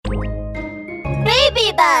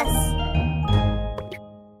bus!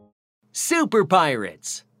 Super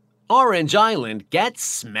Pirates. Orange Island gets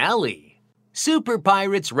smelly. Super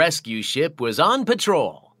Pirates' rescue ship was on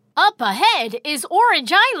patrol. Up ahead is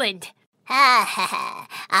Orange Island. Ha ha ha!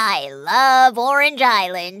 I love Orange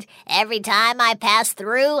Island. Every time I pass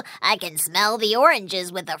through, I can smell the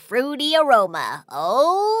oranges with a fruity aroma.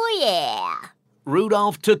 Oh, yeah!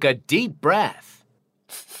 Rudolph took a deep breath.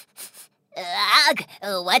 Ugh!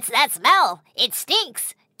 What's that smell? It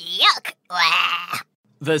stinks! Yuck! Wah.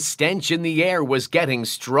 The stench in the air was getting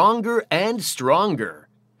stronger and stronger.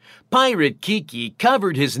 Pirate Kiki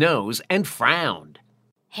covered his nose and frowned.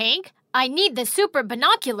 Hank, I need the super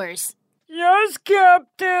binoculars. Yes,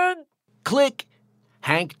 Captain. Click!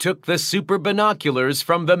 Hank took the super binoculars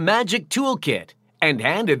from the magic toolkit and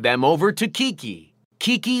handed them over to Kiki.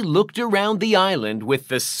 Kiki looked around the island with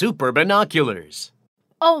the super binoculars.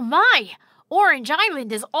 Oh my! Orange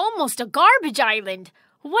Island is almost a garbage island.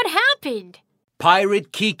 What happened?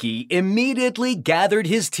 Pirate Kiki immediately gathered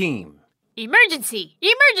his team. Emergency!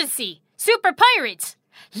 Emergency! Super Pirates!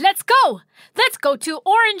 Let's go! Let's go to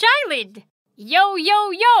Orange Island! Yo,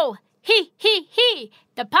 yo, yo! Hee, hee, hee!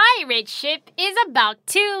 The pirate ship is about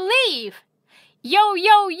to leave! Yo,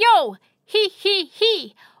 yo, yo! Hee, hee,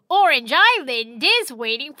 hee! Orange Island is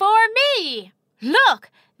waiting for me! Look!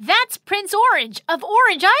 That's Prince Orange of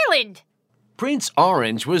Orange Island! Prince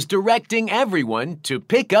Orange was directing everyone to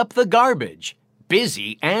pick up the garbage,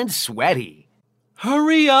 busy and sweaty.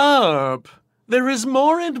 Hurry up! There is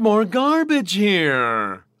more and more garbage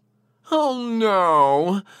here. Oh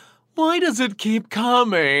no! Why does it keep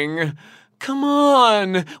coming? Come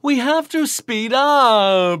on, we have to speed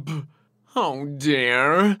up. Oh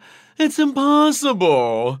dear, it's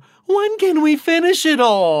impossible. When can we finish it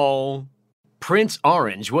all? Prince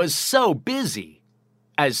Orange was so busy.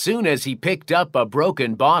 As soon as he picked up a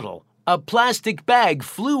broken bottle, a plastic bag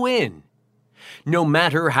flew in. No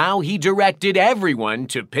matter how he directed everyone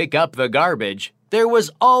to pick up the garbage, there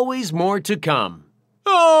was always more to come.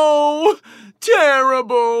 Oh,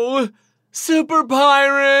 terrible! Super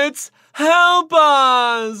Pirates, help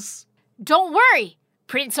us! Don't worry,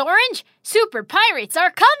 Prince Orange, Super Pirates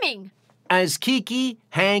are coming! As Kiki,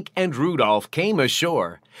 Hank, and Rudolph came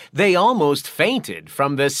ashore, they almost fainted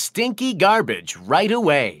from the stinky garbage right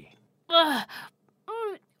away.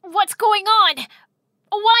 What's going on?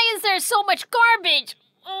 Why is there so much garbage?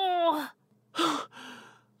 Oh.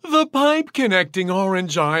 The pipe connecting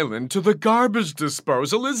Orange Island to the garbage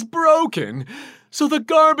disposal is broken, so the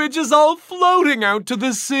garbage is all floating out to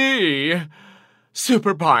the sea.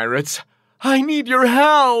 Super Pirates, I need your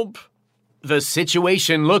help. The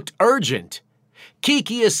situation looked urgent.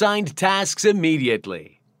 Kiki assigned tasks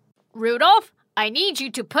immediately. Rudolph, I need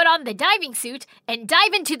you to put on the diving suit and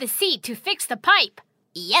dive into the sea to fix the pipe.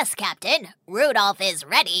 Yes, Captain. Rudolph is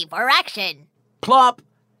ready for action. Plop!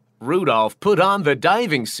 Rudolph put on the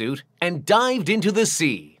diving suit and dived into the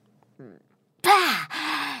sea.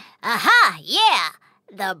 Aha! Yeah!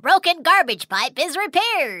 The broken garbage pipe is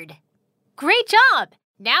repaired. Great job!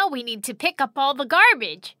 Now we need to pick up all the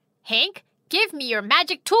garbage. Hank, give me your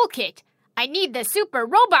magic toolkit. I need the super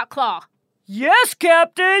robot claw. Yes,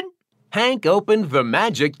 Captain. Hank opened the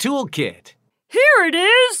magic toolkit. Here it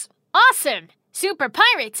is. Awesome! Super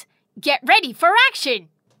Pirates, get ready for action!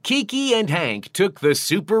 Kiki and Hank took the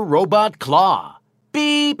super robot claw.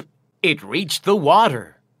 Beep! It reached the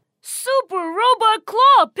water. Super Robot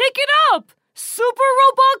Claw, pick it up! Super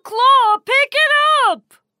Robot Claw, pick it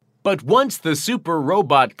up! But once the super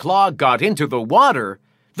robot claw got into the water,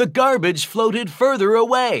 the garbage floated further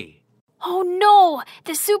away. Oh no!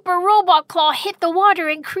 The super robot claw hit the water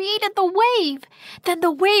and created the wave. Then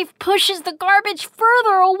the wave pushes the garbage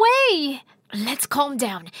further away. Let's calm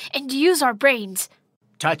down and use our brains.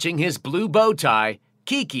 Touching his blue bow tie,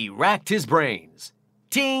 Kiki racked his brains.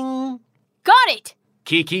 Ting! Got it!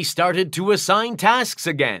 Kiki started to assign tasks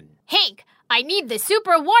again. Hank, I need the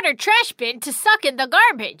super water trash bin to suck in the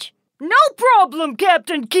garbage. No problem,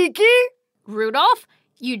 Captain Kiki. Rudolph,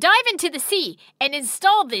 you dive into the sea and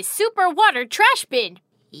install this super water trash bin.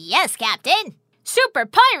 Yes, Captain. Super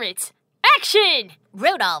Pirates, action!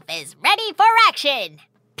 Rudolph is ready for action.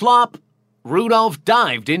 Plop! Rudolph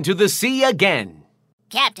dived into the sea again.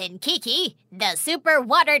 Captain Kiki, the super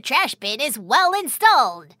water trash bin is well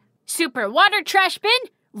installed. Super water trash bin,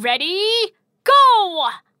 ready, go!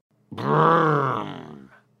 Broom,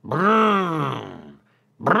 broom,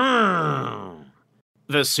 broom.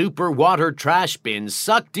 The super water trash bin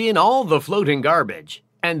sucked in all the floating garbage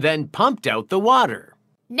and then pumped out the water.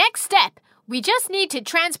 Next step, we just need to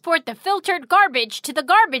transport the filtered garbage to the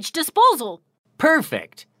garbage disposal.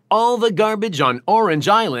 Perfect. All the garbage on Orange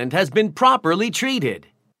Island has been properly treated.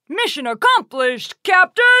 Mission accomplished,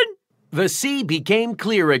 Captain! The sea became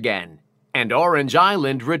clear again, and Orange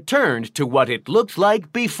Island returned to what it looked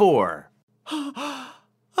like before.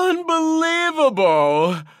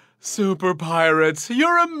 Unbelievable! Super Pirates,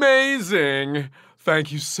 you're amazing!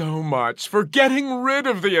 Thank you so much for getting rid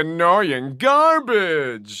of the annoying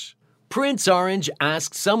garbage! Prince Orange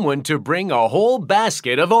asked someone to bring a whole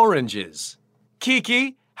basket of oranges.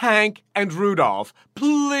 Kiki, Hank, and Rudolph,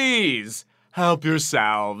 please help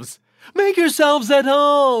yourselves. Make yourselves at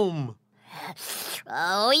home.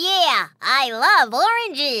 Oh, yeah, I love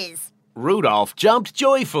oranges. Rudolph jumped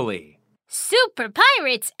joyfully. Super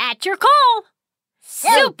Pirates at your call.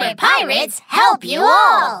 Super Pirates help you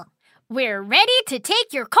all. We're ready to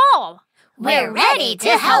take your call. We're ready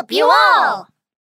to help you all.